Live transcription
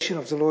revelation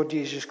of the Lord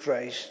Jesus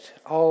Christ.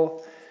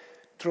 All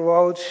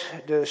throughout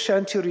the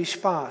centuries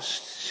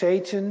past,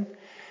 Satan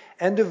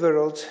and the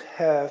world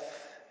have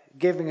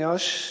given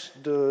us,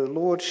 the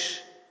Lord's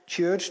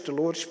church, the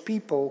Lord's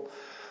people,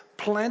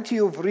 plenty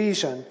of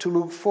reason to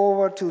look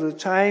forward to the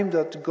time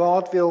that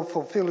God will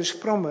fulfill his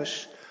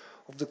promise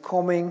of the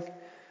coming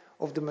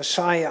of the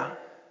Messiah.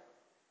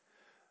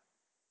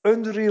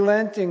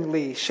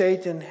 Unrelentingly,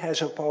 Satan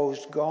has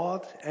opposed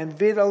God, and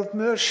without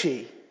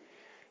mercy,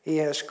 he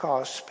has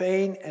caused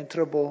pain and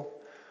trouble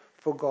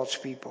for God's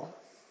people.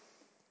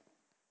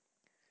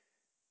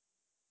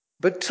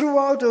 But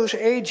throughout those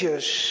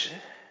ages,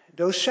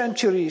 those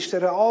centuries,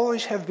 there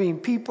always have been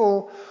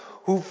people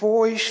who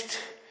voiced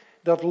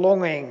that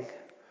longing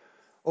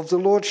of the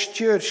Lord's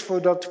church for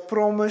that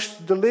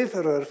promised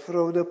deliverer,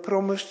 for the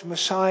promised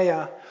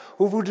Messiah,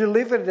 who would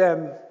deliver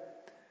them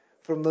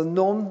from the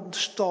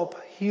non-stop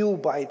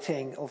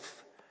heel-biting of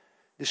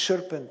the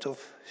serpent of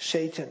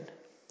Satan.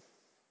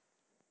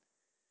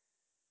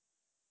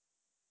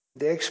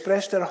 They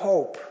expressed their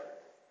hope,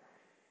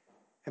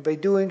 and by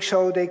doing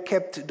so they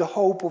kept the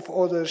hope of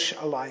others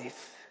alive.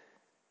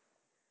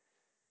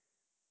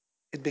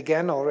 It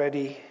began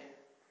already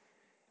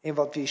in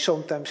what we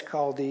sometimes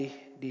call the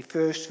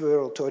first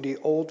world or the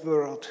old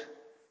world.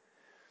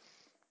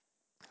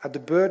 At the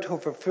birth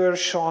of her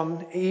first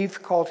son,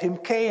 Eve called him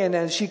Cain,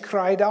 and she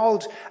cried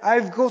out,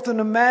 "I've gotten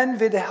a man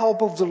with the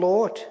help of the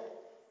Lord."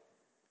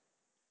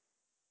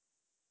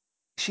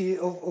 See,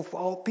 of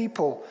all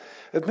people,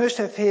 it must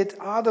have hit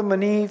Adam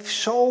and Eve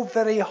so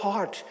very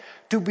hard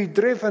to be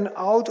driven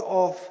out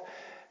of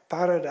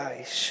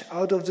paradise,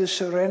 out of the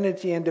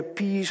serenity and the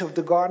peace of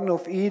the Garden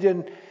of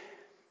Eden,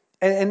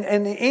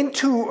 and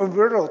into a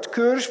world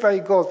cursed by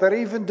God, where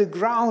even the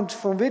ground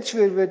from which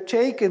we were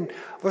taken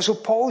was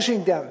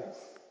opposing them,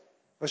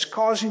 was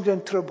causing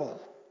them trouble.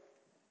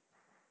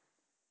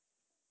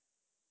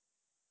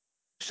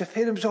 It must have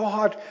hit them so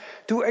hard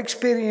to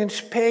experience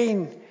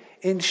pain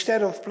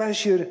instead of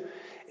pleasure,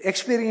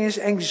 experience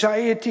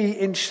anxiety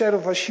instead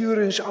of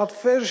assurance,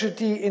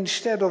 adversity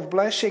instead of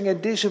blessing,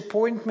 and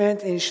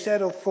disappointment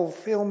instead of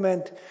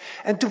fulfillment,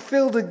 and to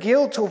feel the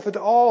guilt of it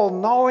all,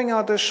 gnawing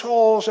at their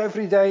souls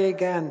every day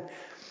again.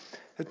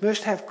 It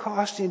must have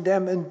caused in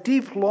them a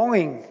deep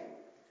longing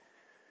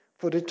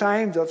for the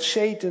time that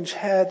Satan's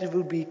head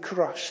will be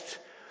crushed,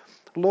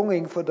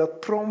 longing for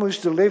that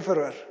promised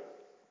deliverer,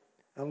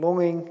 a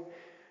longing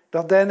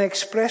that then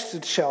expressed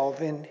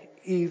itself in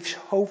Eve's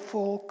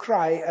hopeful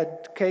cry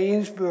at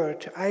Cain's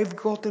birth, "I've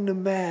gotten a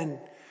man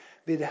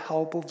with the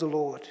help of the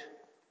Lord."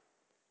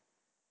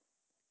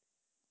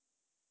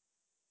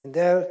 And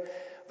there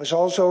was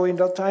also in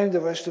that time,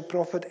 there was the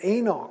prophet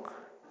Enoch,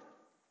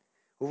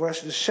 who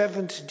was the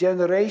 7th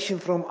generation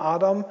from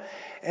Adam,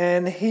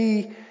 and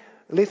he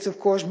lived,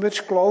 of course,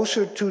 much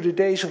closer to the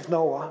days of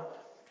Noah.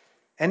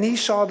 And he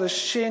saw the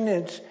sin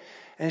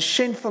and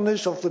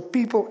sinfulness of the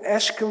people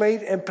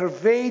escalate and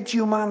pervade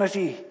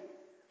humanity.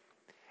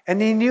 And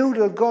he knew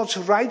that God's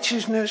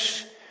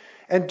righteousness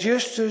and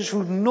justice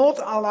would not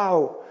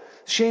allow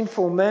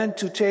sinful men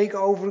to take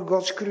over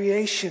God's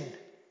creation.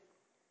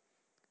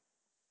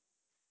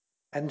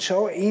 And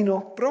so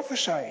Enoch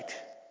prophesied.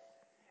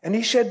 And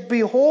he said,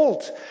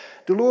 "Behold,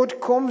 the Lord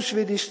comes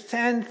with his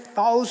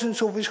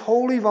 10,000s of his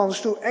holy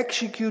ones to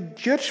execute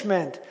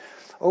judgment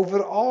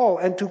over all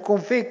and to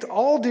convict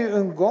all the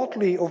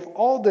ungodly of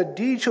all the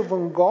deeds of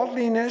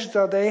ungodliness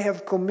that they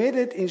have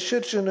committed in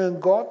such an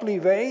ungodly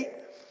way,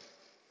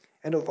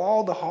 and of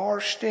all the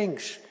harsh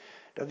things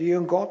that the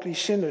ungodly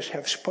sinners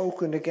have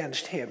spoken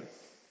against him."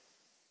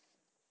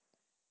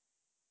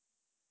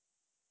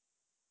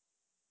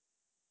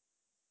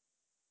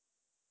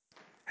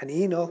 And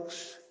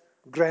Enoch's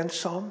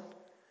grandson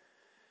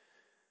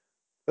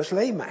was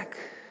Lamech.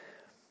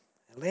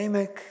 And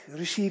Lamech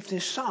received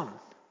his son.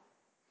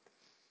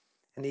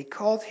 And he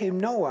called him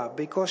Noah,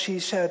 because he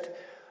said,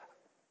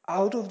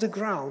 "Out of the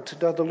ground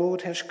that the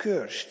Lord has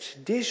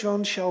cursed, this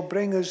one shall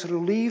bring us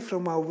relief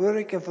from our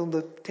work and from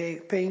the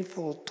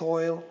painful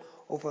toil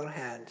of our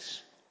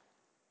hands."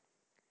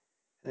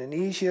 And an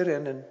easier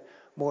and a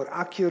more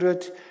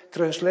accurate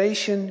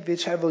translation,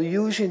 which I will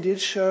use in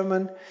this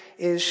sermon,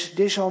 is,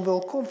 "This one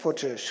will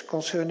comfort us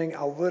concerning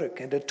our work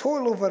and the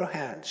toil of our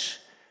hands,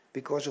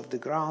 because of the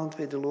ground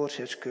which the Lord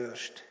has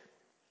cursed."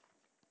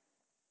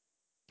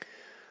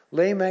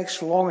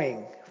 Lamech's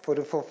longing for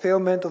the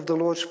fulfillment of the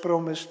Lord's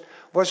promise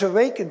was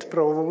awakened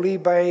probably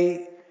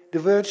by the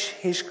words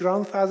his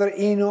grandfather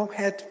Enoch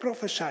had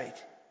prophesied.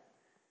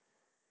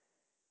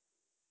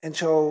 And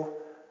so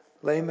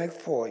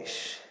Lamech's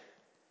voice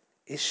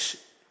is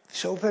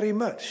so very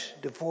much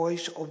the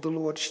voice of the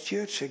Lord's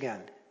church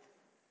again.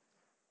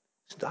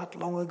 It's that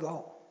long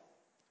ago.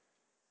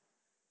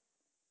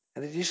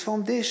 And it is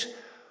from this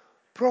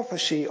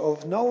prophecy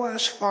of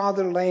Noah's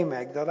father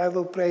Lamech that I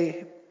will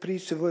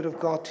preach the word of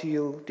God to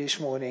you this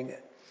morning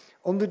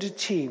under the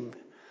theme,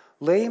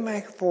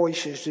 Lamech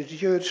voices the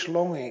church's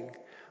longing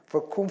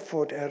for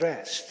comfort and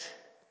rest.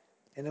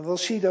 And we'll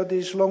see that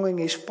this longing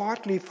is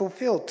partly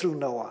fulfilled through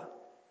Noah.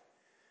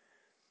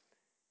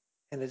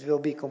 And it will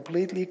be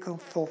completely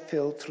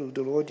fulfilled through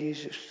the Lord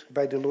Jesus,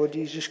 by the Lord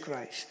Jesus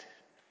Christ.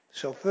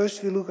 So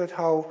first we look at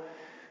how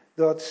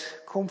that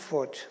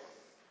comfort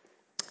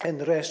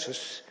and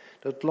rest,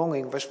 that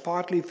longing, was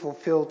partly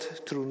fulfilled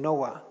through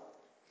Noah.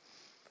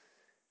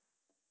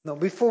 Now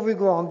before we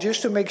go on,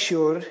 just to make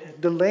sure,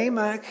 the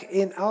Lamech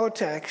in our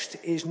text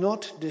is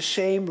not the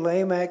same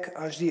Lamech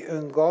as the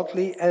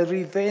ungodly and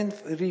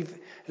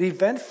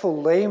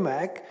revengeful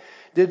Lamech,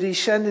 the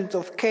descendant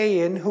of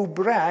Cain, who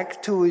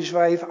bragged to his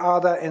wife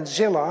Ada and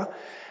Zillah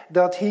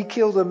that he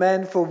killed a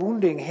man for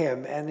wounding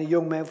him and a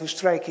young man for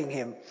striking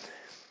him.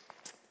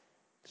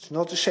 It's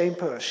not the same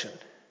person.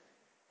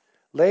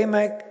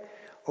 Lamech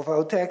of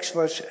our text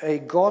was a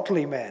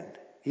godly man.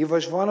 He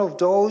was one of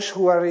those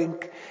who are in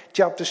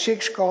chapter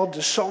 6 called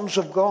the sons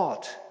of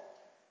God.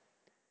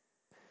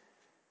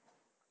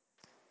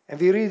 And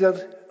we read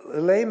that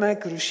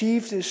Lamech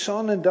received a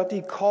son and that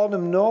he called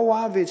him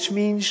Noah, which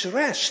means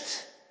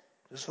rest.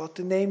 That's what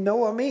the name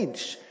Noah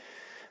means.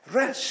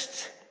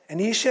 Rest. And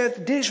he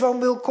said, this one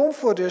will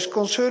comfort us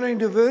concerning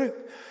the work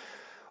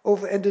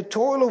and the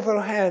toil of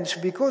our hands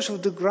because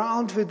of the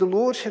ground which the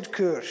Lord had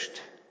cursed.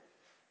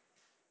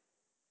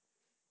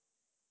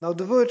 Now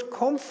the word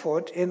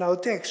comfort in our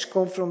text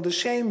comes from the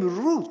same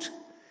root,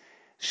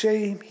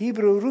 same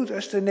Hebrew root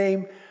as the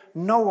name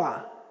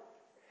Noah.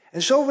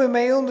 And so we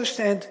may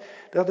understand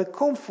that the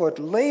comfort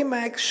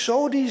Lamech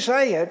so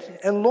desired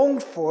and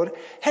longed for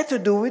had to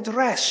do with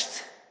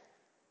rest.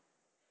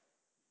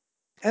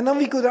 And then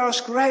we could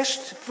ask,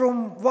 rest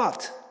from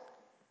what?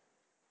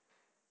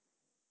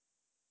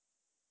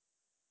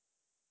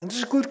 And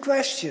that's a good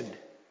question.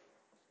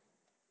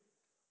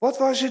 What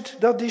was it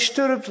that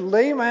disturbed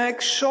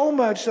Lamech so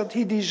much that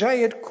he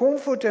desired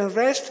comfort and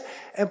rest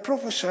and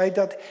prophesied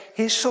that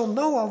his son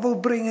Noah will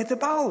bring it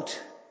about?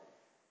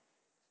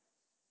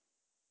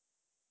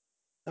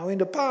 Now in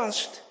the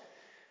past,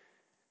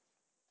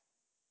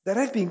 there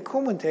have been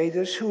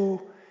commentators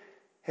who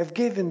have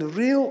given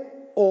real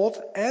odd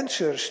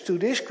answers to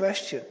this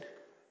question.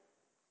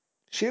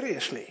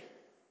 Seriously.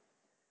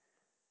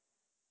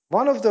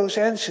 One of those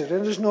answers,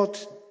 and it's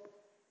not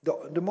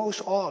the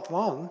most odd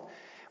one,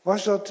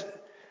 was that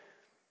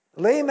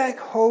Lamech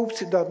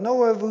hoped that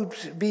Noah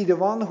would be the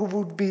one who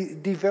would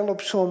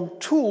develop some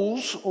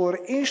tools or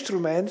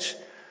instruments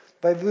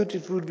by which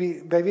it would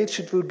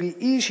be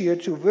easier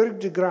to work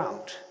the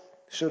ground,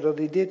 so that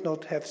he did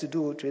not have to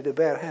do it with the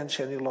bare hands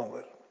any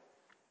longer.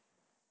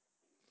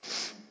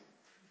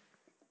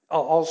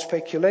 All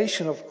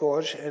speculation, of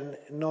course, and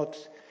not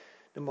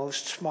the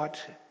most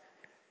smart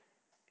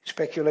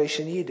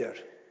speculation either.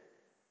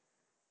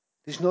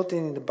 There's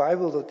nothing in the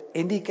Bible that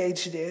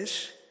indicates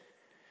this.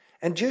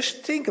 And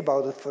just think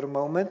about it for a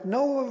moment.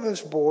 Noah was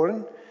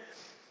born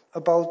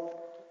about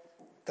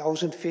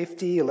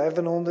 1050,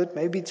 1100,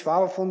 maybe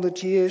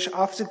 1200 years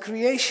after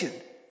creation.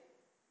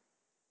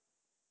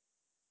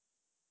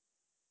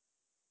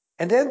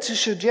 And then to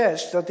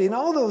suggest that in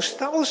all those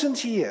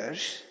 1,000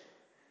 years,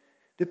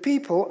 the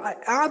people,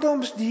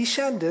 Adam's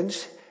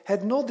descendants,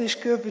 had not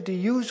discovered the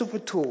use of a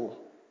tool.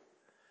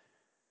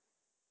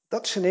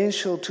 That's an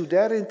insult to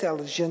their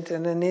intelligence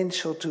and an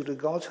insult to the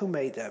God who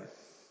made them.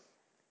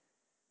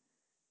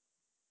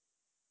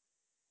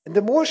 And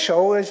the more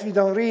so as we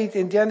don't read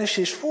in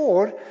Genesis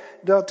 4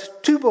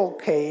 that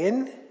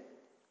Tubal-Cain,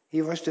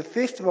 he was the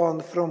fifth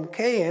one from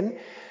Cain,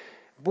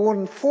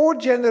 born 4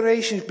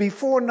 generations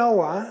before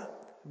Noah,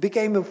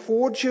 became a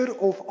forger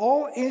of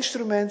all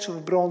instruments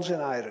of bronze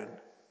and iron.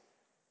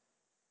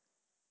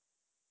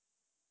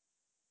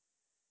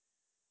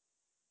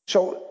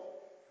 So,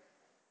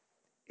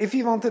 if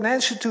you want an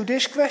answer to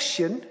this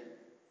question,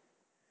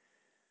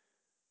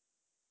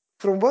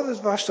 from what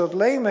it was that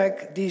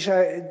Lamech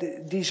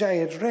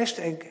desired rest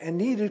and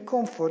needed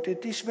comfort,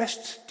 it is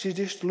best to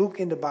just look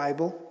in the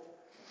Bible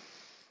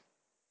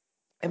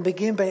and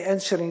begin by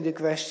answering the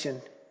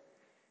question,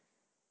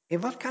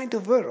 in what kind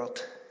of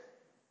world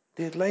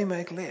did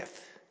Lamech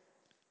live?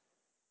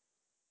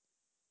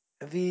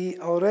 We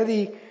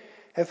already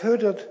have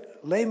heard that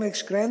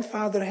Lamech's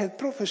grandfather had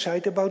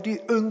prophesied about the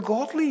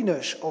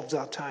ungodliness of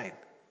that time.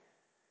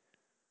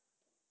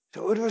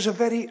 So it was a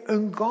very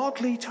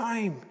ungodly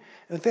time,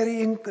 a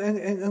very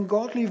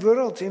ungodly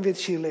world in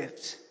which he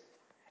lived.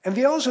 And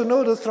we also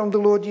know that from the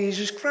Lord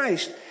Jesus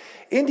Christ,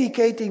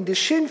 indicating the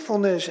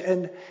sinfulness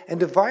and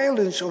the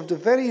violence of the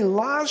very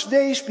last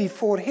days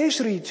before his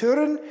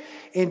return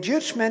in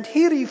judgment,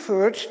 he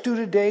referred to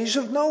the days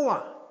of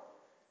Noah.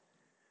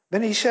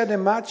 When he said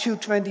in Matthew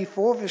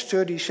 24, verse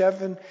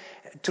 37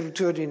 through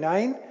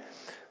 39,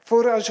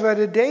 "For as were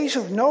the days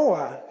of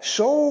Noah,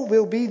 so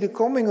will be the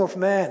coming of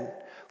man.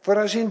 For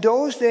as in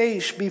those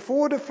days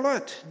before the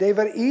flood, they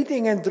were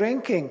eating and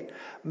drinking,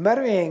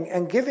 marrying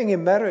and giving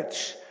in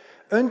marriage,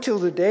 until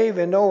the day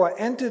when Noah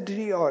entered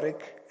the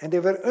ark, and they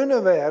were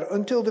unaware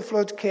until the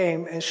flood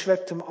came and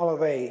swept them all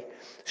away.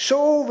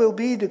 So will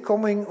be the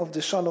coming of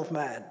the Son of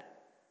Man."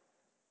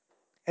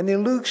 And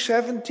in Luke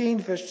 17,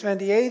 verse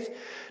 28,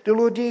 the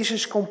Lord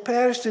Jesus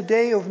compares the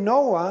day of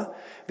Noah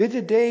with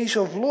the days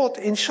of Lot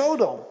in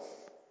Sodom.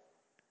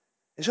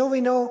 And so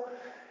we know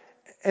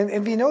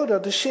And we know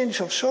that the sins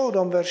of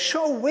Sodom were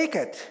so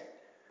wicked,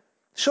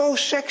 so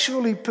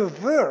sexually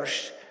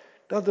perverse,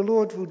 that the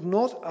Lord would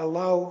not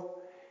allow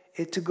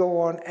it to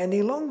go on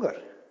any longer.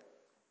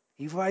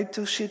 He wiped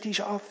those cities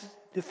off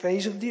the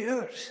face of the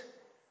earth.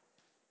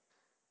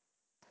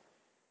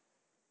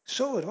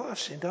 So it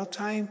was in that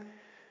time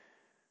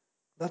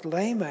that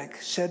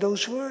Lamech said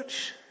those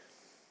words.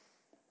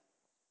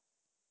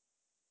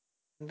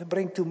 And to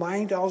bring to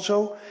mind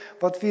also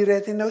what we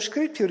read in our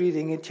scripture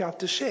reading in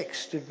chapter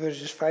 6, the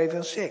verses 5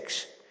 and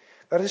 6.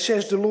 Where it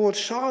says, the Lord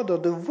saw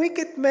that the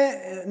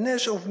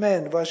wickedness of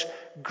man was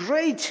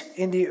great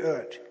in the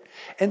earth,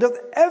 and that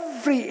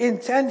every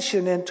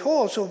intention and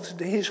thoughts of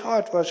his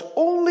heart was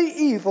only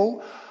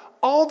evil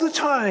all the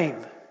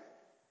time.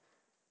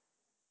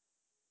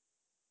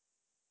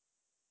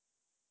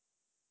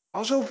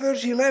 Also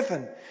verse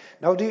 11.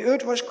 Now the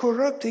earth was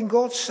corrupt in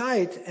God's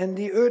sight, and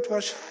the earth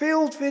was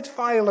filled with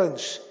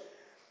violence.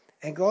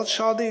 And God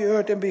saw the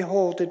earth, and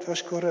behold, it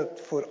was corrupt,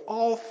 for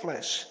all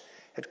flesh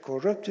had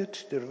corrupted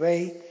their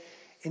way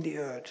in the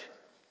earth.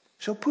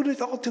 So put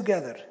it all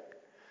together.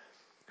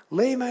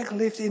 Lamech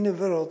lived in a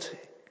world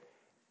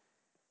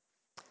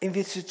in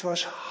which it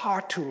was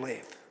hard to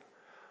live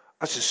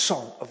as a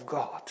son of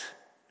God,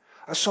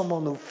 as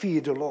someone who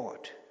feared the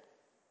Lord.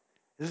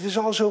 It was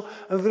also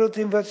a world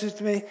in which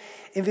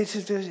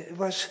it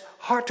was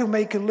hard to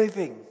make a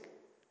living.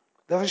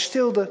 There was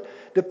still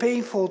the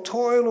painful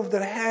toil of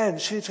their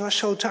hands, which was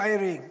so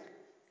tiring.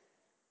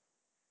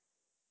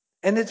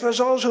 And it was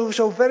also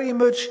so very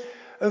much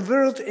a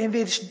world in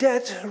which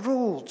death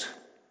ruled.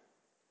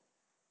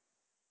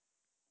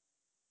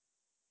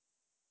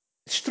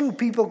 It's true,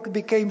 people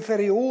became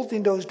very old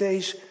in those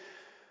days,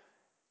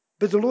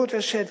 but the Lord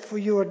has said, for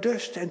you are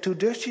dust, and to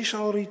dust you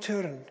shall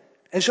return.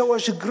 And so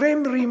as a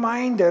grim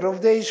reminder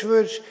of these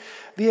words,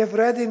 we have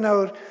read in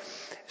our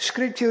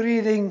scripture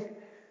reading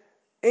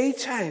 8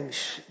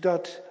 times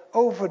that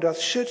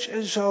such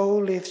and so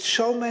lived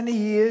so many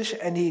years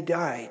and he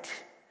died.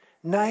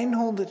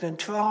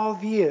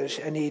 912 years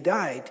and he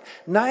died.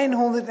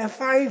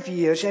 905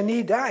 years and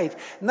he died.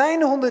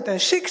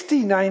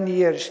 969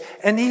 years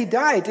and he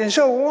died, and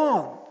so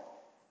on.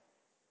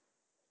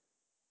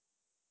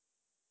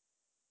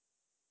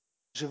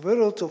 It's a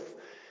world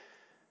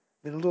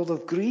with a lot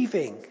of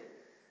grieving.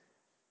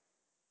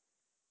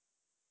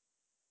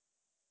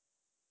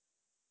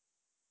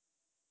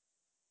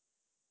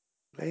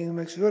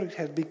 Lamech's work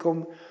had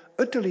become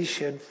utterly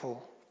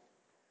sinful.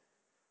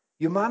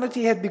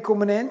 Humanity had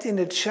become an end in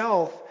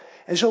itself,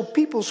 and so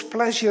people's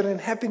pleasure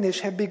and happiness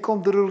had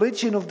become the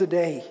religion of the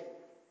day.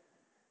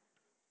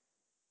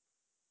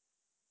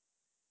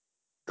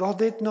 God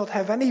did not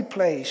have any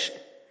place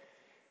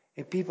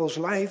in people's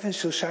life and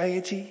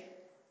society.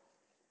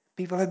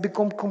 People had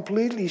become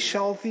completely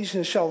selfish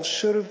and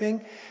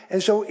self-serving,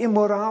 and so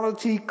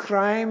immorality,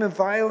 crime and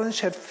violence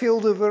had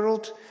filled the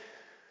world.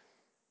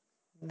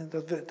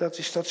 That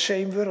is that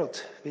same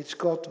world which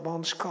God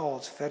once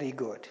called very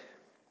good.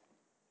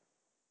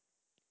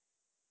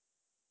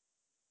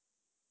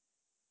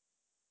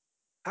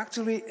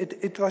 Actually,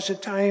 it was a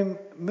time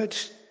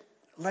much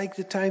like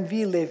the time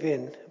we live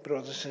in,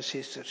 brothers and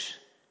sisters.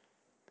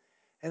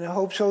 And I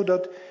hope so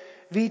that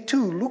we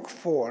too look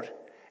for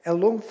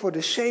and long for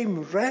the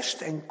same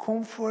rest and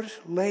comfort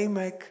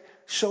Lamech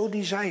so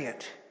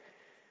desired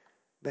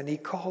when he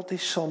called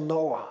his son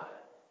Noah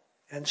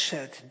and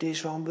said,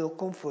 this one will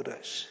comfort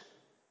us.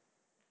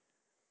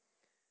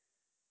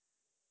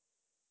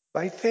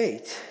 By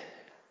faith,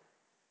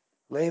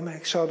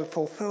 Lamech saw the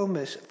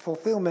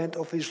fulfillment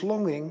of his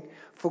longing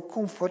for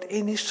comfort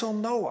in his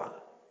son Noah.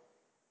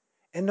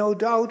 And no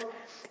doubt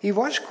he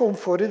was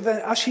comforted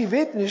as he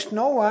witnessed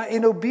Noah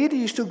in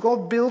obedience to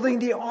God building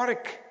the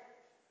ark.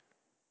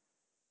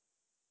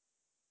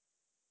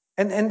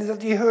 And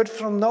that he heard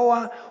from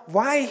Noah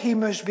why he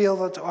must build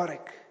that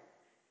ark.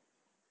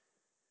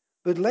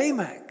 But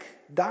Lamech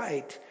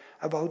died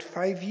about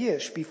 5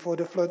 years before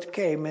the flood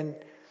came, and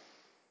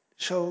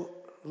so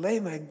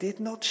Lamech did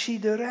not see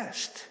the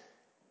rest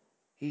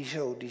he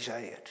so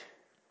desired.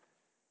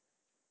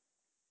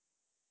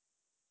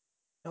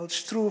 Now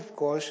it's true, of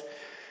course,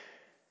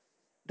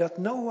 that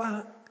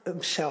Noah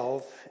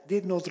himself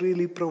did not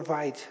really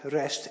provide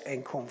rest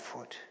and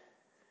comfort.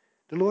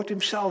 The Lord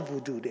himself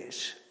would do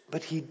this,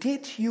 but he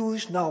did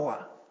use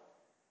Noah.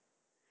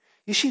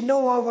 You see,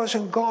 Noah was a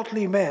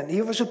godly man.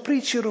 He was a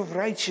preacher of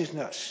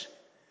righteousness.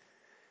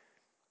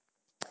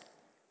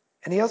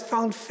 And he had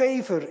found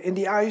favor in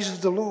the eyes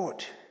of the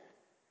Lord.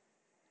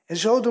 And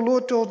so the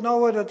Lord told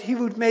Noah that he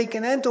would make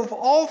an end of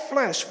all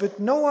flesh, but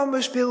Noah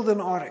must build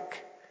an ark.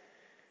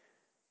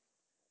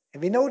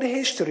 And we know the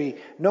history.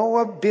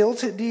 Noah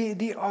built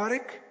the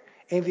ark,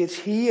 in which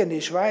he and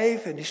his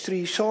wife and his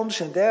 3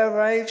 sons and their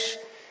wives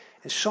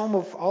and some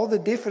of all the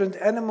different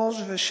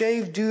animals were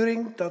saved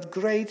during that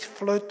great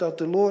flood that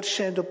the Lord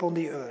sent upon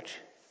the earth.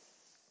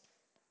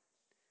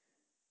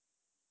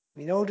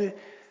 We know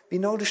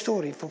the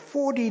story. For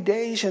 40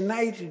 days and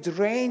nights it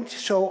rained,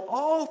 so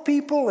all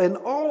people and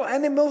all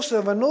animals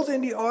that were not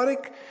in the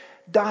ark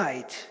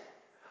died.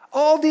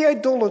 All the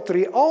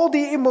idolatry, all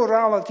the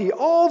immorality,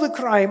 all the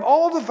crime,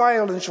 all the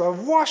violence were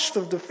washed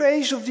off the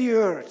face of the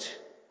earth.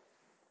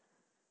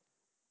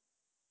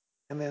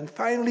 And when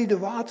finally the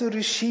water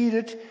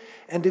receded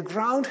and the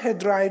ground had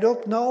dried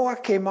up, Noah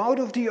came out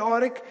of the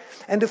ark,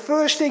 and the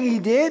first thing he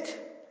did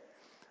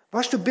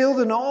was to build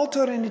an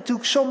altar, and he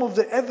took some of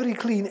every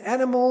clean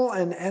animal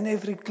and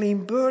every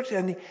clean bird,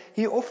 and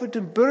he offered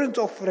a burnt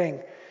offering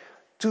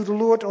to the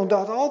Lord on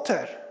that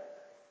altar.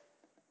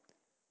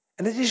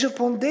 And it is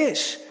upon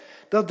this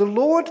that the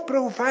Lord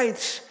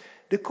provides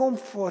the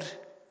comfort,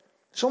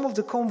 some of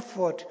the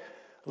comfort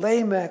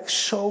Lamech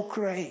so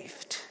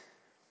craved.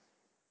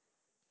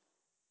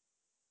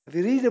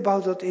 We read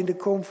about that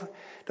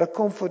that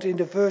comfort in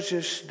the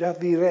verses that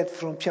we read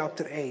from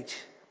chapter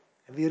 8.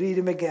 And we read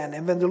them again.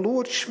 And when the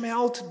Lord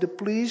smelled the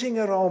pleasing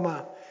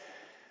aroma,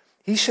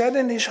 he said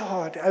in his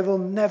heart, I will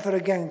never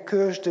again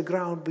curse the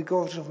ground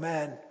because of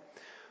man.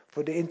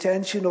 For the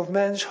intention of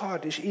man's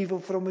heart is evil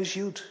from his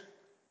youth.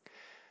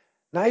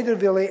 Neither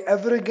will I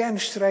ever again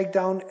strike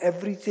down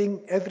every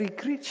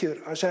creature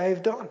as I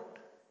have done.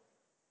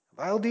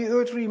 While the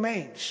earth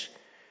remains,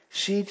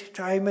 seed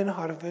time and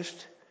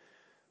harvest,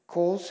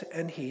 cold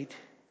and heat,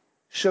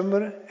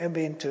 summer and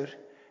winter,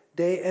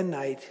 day and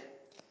night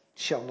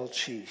shall not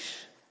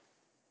cease.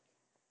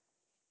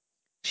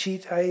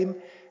 Seed time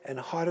and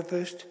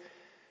harvest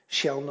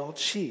shall not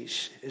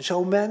cease. And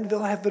so man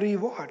will have a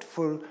reward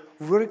for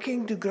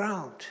working the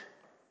ground.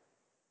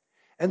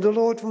 And the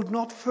Lord would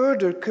not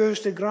further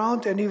curse the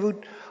ground, and he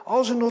would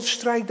also not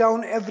strike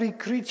down every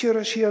creature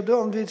as he had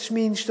done, which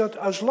means that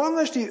as long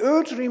as the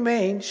earth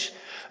remains,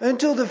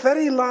 until the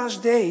very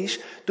last days,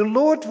 the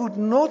Lord would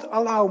not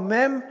allow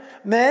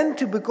man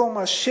to become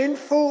as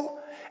sinful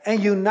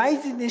and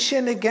united in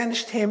sin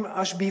against him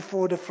as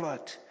before the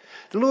flood.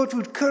 The Lord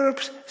would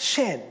curb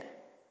sin.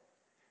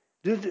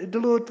 The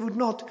Lord would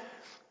not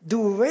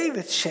do away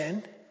with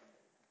sin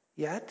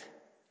yet,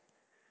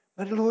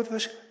 but the Lord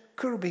was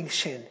curbing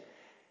sin.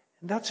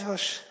 And that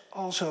was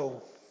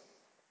also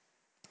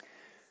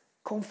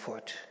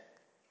comfort.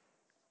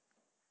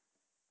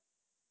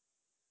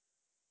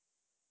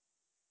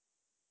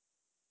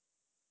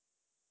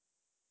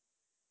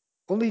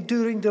 Only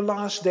during the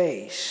last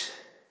days,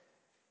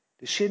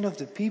 the sin of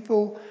the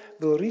people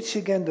will reach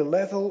again the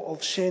level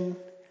of sin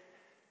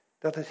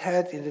that it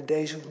had in the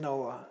days of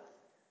Noah.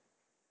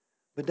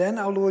 But then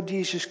our Lord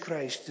Jesus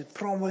Christ, the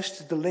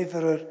promised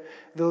deliverer,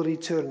 will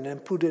return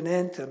and put an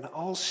end on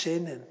all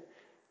sin and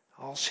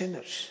all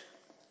sinners.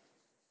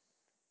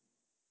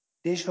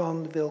 This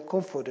one will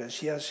comfort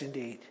us, yes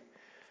indeed.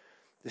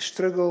 The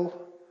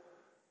struggle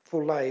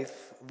for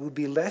life will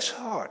be less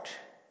hard.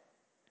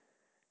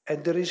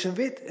 And there is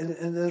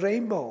a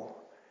rainbow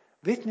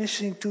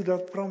witnessing to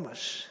that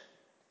promise.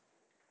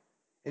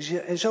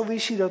 And so we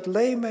see that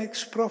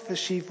Lamech's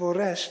prophecy for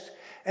rest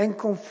and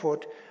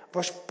comfort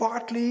was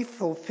partly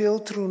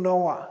fulfilled through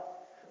Noah.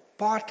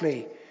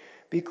 Partly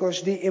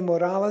because the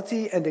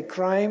immorality and the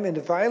crime and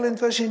the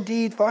violence was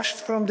indeed washed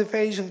from the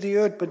face of the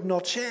earth, but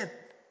not sin.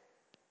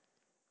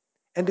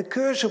 And the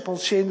curse upon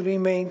sin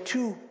remained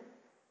too.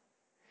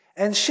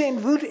 And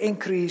sin would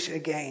increase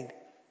again.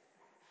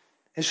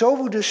 And so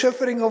would the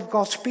suffering of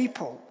God's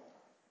people.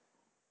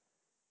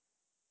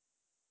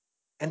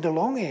 And the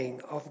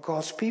longing of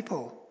God's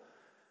people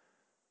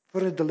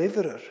for a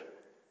deliverer,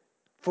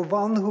 for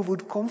one who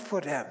would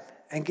comfort them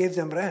and give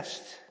them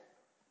rest.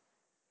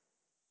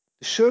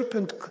 The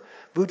serpent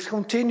would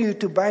continue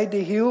to bite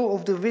the heel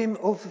of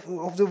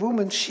the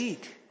woman's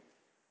seed.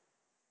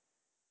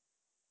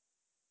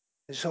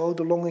 And so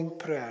the longing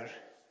prayer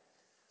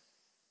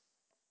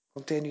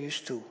continues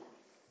too.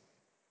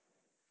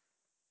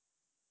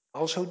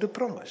 Also the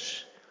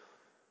promise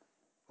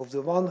of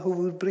the one who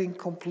would bring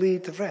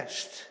complete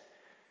rest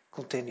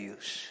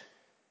continues.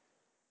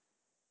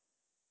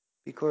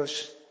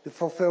 Because the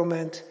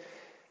fulfillment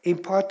in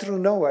part through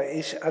Noah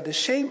is at the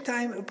same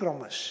time a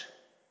promise.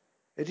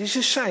 It is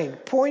a sign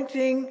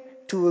pointing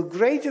to a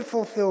greater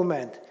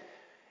fulfillment.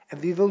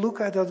 And we will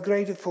look at that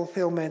greater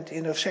fulfillment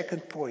in our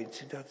second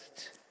point.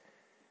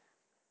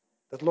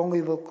 That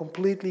longing will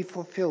completely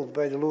fulfilled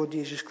by the Lord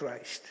Jesus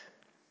Christ.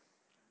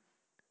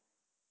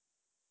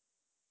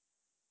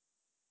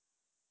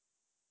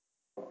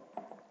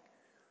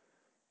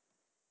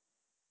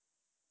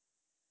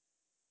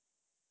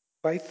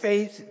 By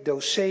faith,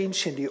 those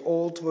saints in the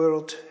old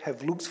world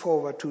have looked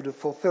forward to the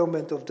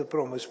fulfillment of the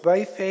promise.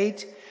 By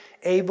faith,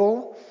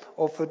 Abel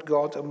offered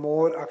God a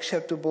more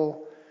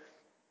acceptable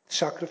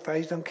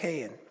sacrifice than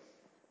Cain.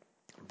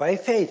 By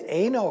faith,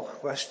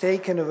 Enoch was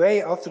taken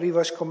away after he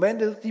was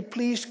commended that he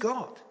pleased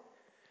God.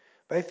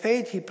 By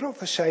faith, he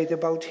prophesied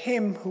about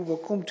him who will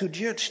come to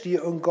judge the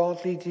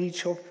ungodly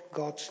deeds of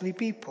godly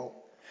people.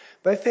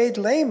 By faith,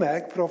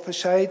 Lamech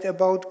prophesied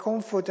about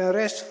comfort and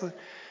rest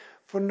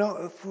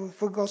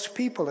for God's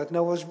people at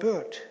Noah's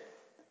birth.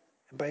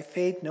 And by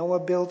faith, Noah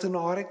built an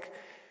ark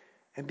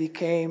and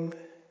became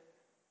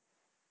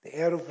the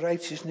heir of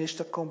righteousness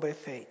that come by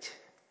faith.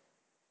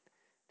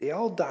 They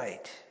all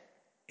died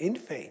in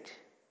faith.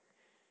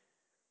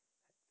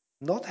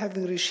 not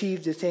having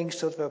received the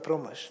things that were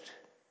promised.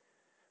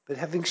 But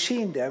having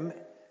seen them,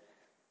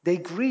 they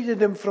greeted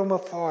them from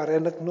afar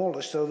and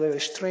acknowledged that they were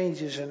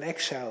strangers and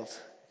exiled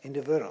in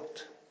the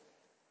world.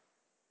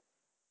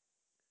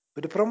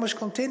 But the promise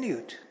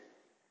continued.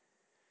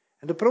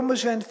 And the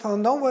promise went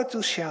from Noah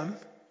to Shem,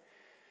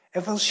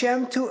 and from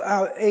Shem to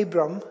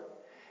Abram,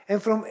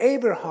 and from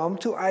Abraham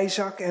to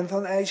Isaac, and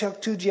from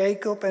Isaac to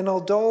Jacob. And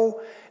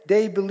although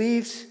they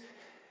believed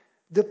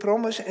the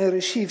promise and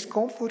received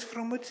comfort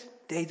from it,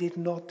 they did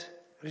not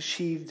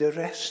receive the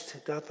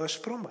rest that was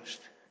promised.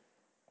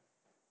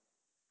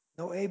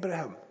 No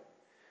Abraham.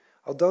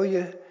 Although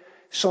your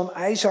son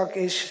Isaac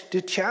is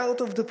the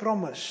child of the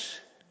promise,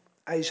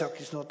 Isaac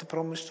is not the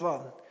promised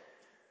one.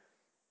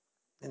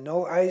 And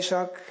no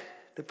Isaac,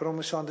 the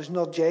promised one is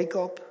not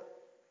Jacob.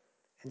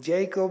 And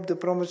Jacob, the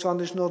promised one,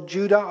 is not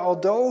Judah,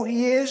 although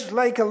he is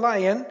like a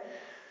lion.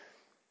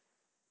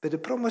 But the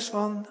promised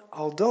one,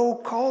 although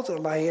called a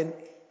lion,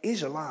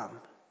 is a lamb.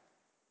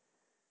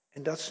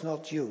 And that's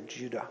not you,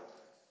 Judah.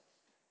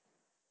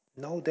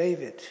 No,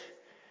 David.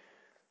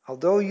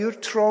 Although your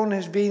throne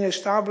has been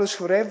established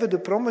forever, the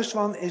promised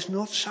one is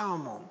not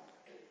Solomon.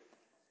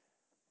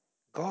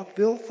 God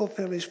will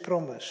fulfill his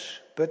promise,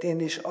 but in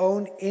his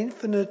own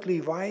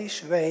infinitely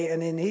wise way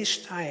and in his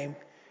time.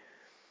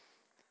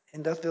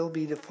 And that will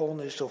be the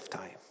fullness of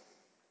time.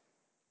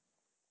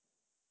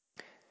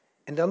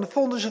 And then the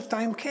fullness of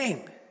time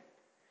came.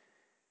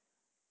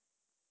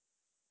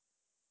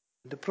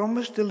 The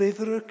promised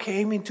deliverer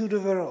came into the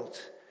world.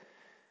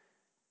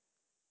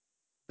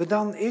 But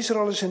then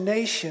Israel as a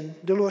nation,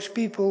 the Lord's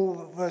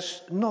people,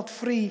 was not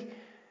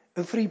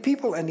a free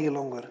people any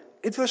longer.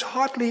 It was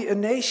hardly a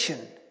nation.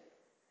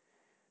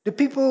 The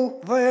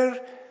people were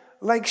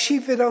like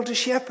sheep without a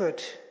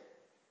shepherd.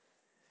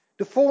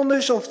 The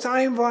fullness of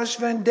time was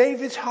when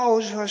David's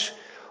house was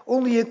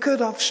only a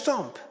cut-off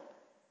stump.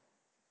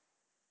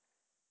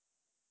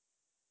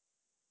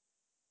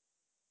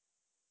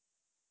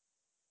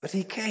 But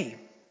he came.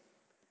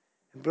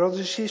 And brothers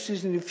and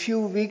sisters, in a few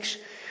weeks,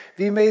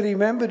 we may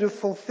remember the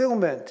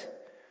fulfillment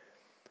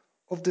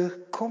of the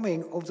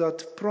coming of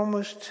that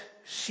promised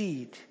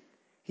seed.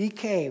 He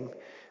came,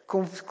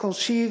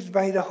 conceived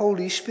by the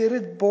Holy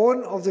Spirit,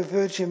 born of the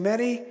Virgin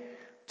Mary,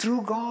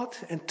 through God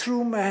and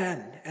through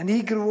man. And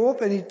he grew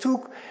up and he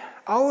took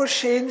our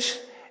sins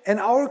and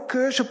our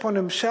curse upon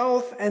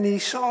himself, and he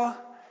saw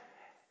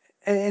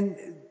and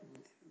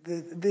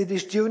with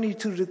his journey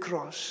to the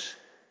cross.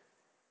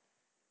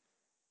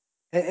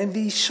 And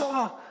we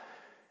saw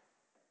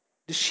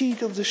the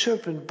seed of the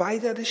serpent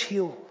bite at his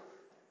heel.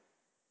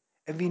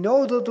 And we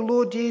know that the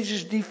Lord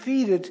Jesus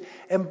defeated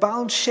and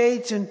bound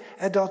Satan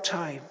at that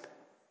time.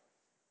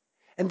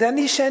 And then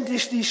he sent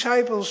his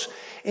disciples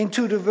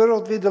into the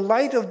world with the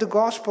light of the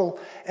gospel,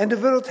 and the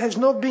world has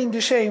not been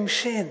the same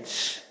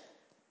since.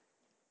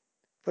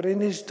 For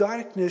in its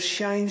darkness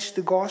shines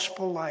the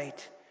gospel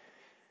light.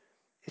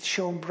 It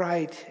shone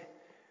bright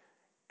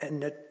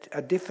and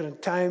at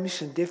different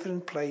times and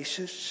different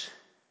places,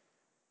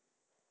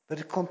 but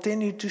it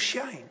continued to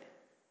shine.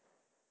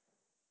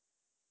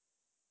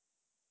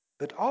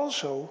 But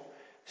also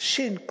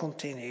sin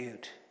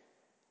continued.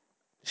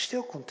 It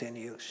still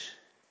continues.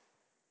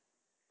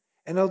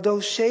 And although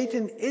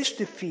Satan is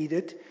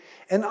defeated,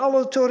 and all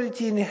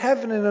authority in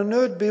heaven and on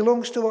earth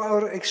belongs to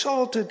our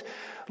exalted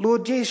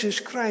Lord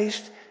Jesus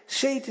Christ,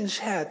 Satan's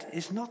head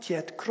is not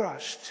yet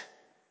crushed.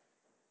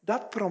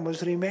 That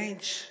promise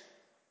remains.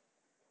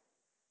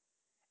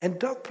 And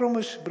that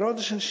promise,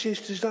 brothers and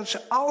sisters, that's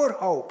our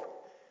hope.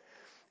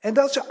 And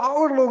that's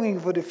our longing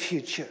for the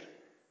future.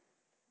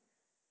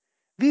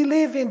 We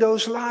live in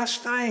those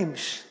last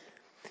times.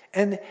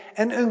 And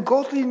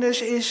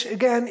ungodliness is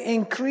again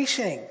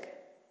increasing.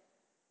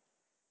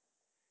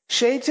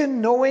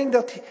 Satan, knowing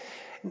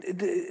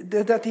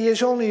that he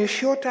has only a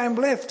short time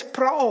left,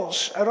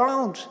 prowls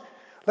around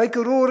like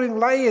a roaring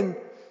lion,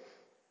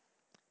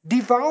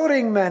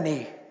 devouring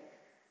many.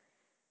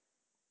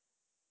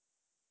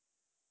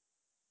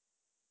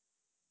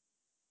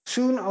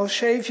 Soon our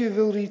Savior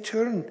will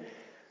return,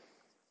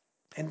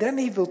 and then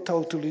he will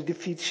totally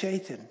defeat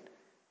Satan.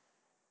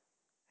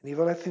 And he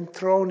will have him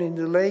thrown in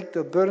the lake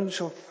that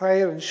burns of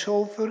fire and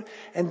sulfur,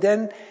 and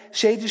then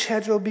Satan's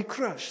head will be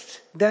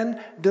crushed.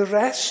 Then the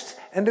rest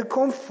and the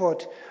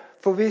comfort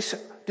for which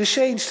the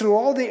saints through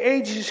all the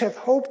ages have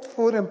hoped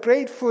for and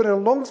prayed for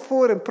and longed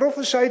for and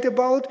prophesied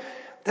about,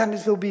 then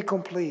it will be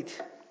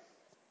complete.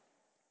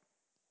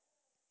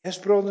 Yes,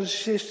 brothers and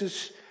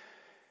sisters,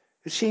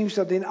 it seems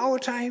that in our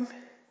time,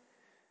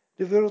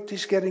 the world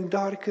is getting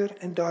darker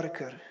and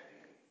darker.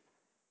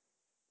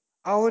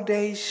 Our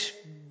days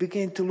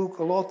begin to look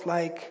a lot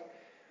like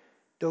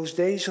those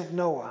days of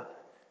Noah.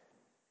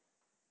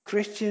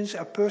 Christians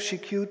are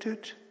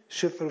persecuted,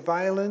 suffer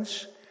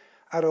violence,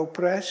 are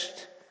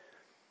oppressed,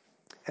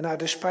 and are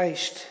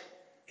despised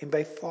in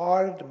by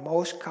far the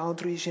most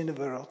countries in the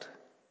world.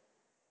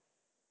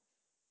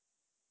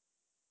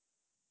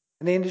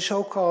 And in the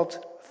so-called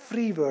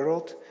free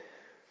world,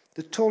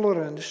 the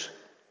tolerance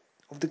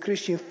of the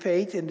Christian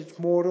faith and its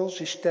morals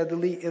is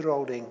steadily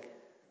eroding.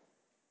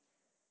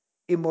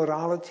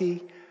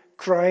 Immorality,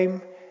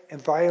 crime,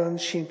 and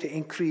violence seem to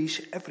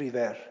increase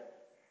everywhere.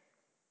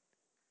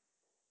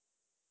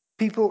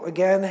 People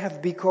again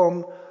have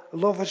become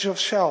lovers of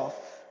self,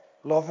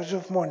 lovers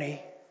of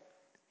money,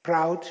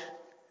 proud,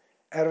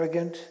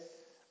 arrogant,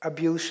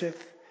 abusive,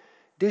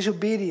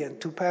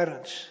 disobedient to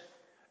parents,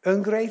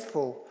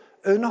 ungrateful,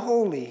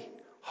 unholy,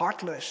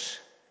 heartless,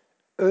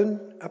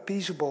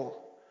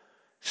 unappeasable,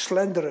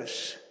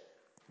 slanderous,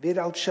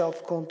 without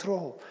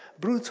self-control,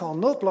 brutal,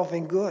 not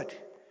loving good,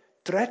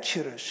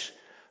 treacherous,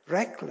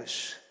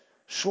 reckless,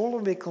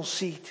 swollen with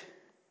conceit.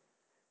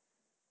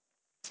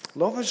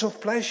 Lovers of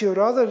pleasure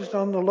rather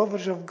than the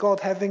lovers of God,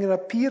 having an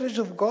appearance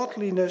of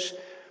godliness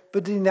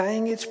but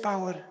denying its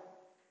power.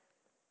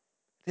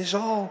 This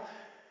all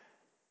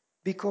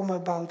become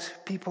about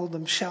people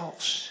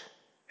themselves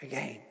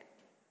again.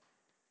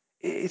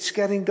 It's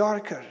getting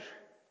darker.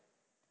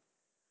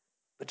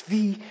 But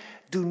we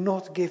do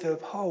not give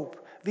up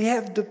hope. We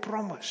have the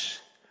promise.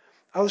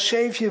 Our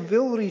Savior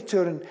will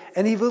return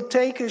and He will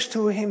take us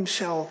to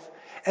Himself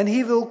and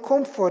He will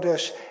comfort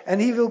us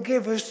and He will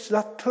give us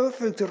that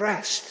perfect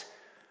rest.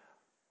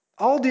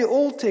 All the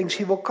old things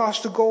He will cause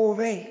to go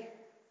away.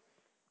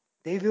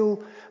 They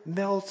will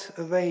melt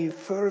away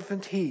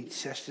fervent heat,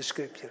 says the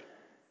Scripture.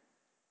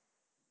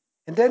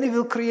 And then He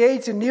will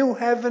create a new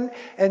heaven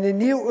and a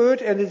new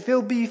earth, and it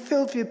will be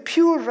filled with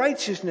pure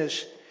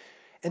righteousness.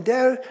 And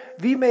there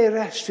we may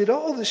rest with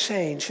all the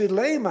saints, with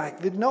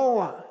Lamech, with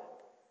Noah,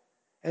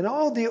 and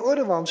all the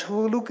other ones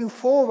who are looking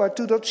forward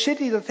to that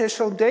city that has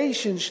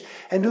foundations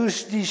and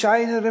whose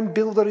designer and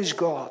builder is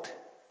God.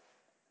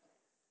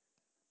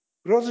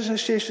 Brothers and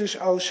sisters,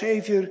 our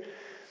Savior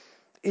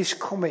is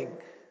coming.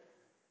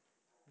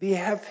 We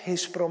have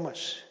His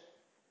promise.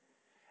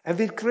 And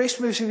with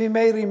Christmas we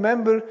may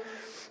remember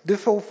the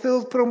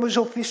fulfilled promise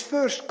of His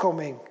first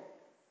coming.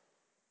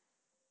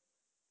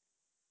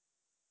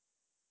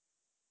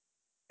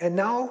 And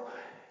now,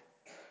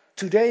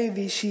 today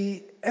we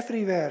see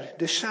everywhere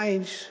the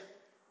signs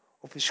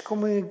of His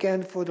coming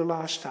again for the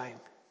last time.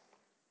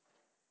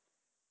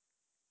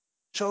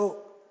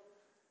 So,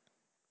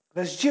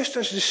 let's just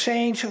as the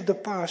saints of the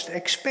past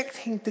expect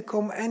Him to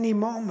come any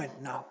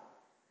moment now.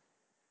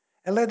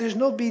 And let us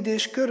not be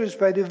discouraged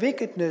by the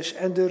wickedness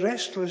and the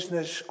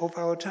restlessness of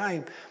our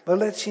time, but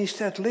let's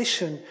instead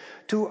listen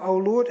to our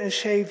Lord and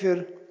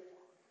Savior.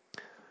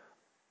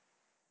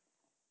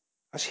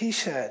 As He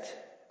said,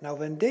 now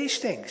when these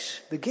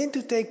things begin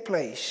to take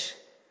place,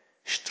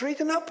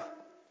 straighten up,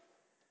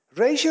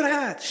 raise your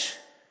heads,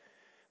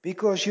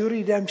 because your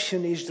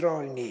redemption is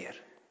drawing near.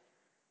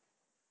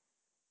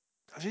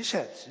 As He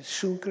said, it's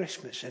soon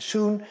Christmas, and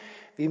soon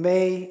we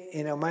may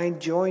in our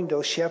mind join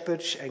those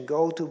shepherds and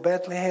go to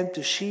Bethlehem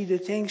to see the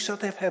things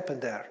that have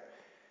happened there.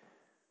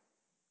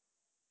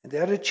 And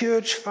there the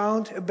church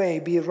found a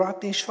baby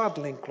wrapped in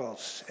swaddling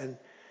cloths and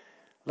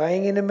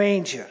lying in a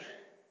manger.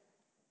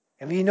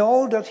 And we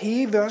know that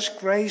He was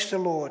Christ the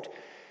Lord.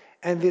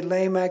 And with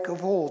Lamech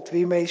of old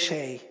we may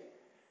say,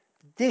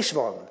 this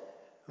one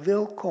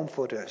will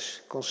comfort us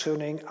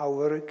concerning our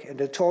work and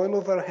the toil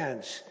of our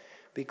hands,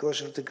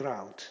 because of the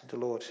ground the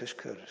Lord has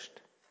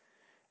cursed.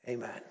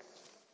 Amen.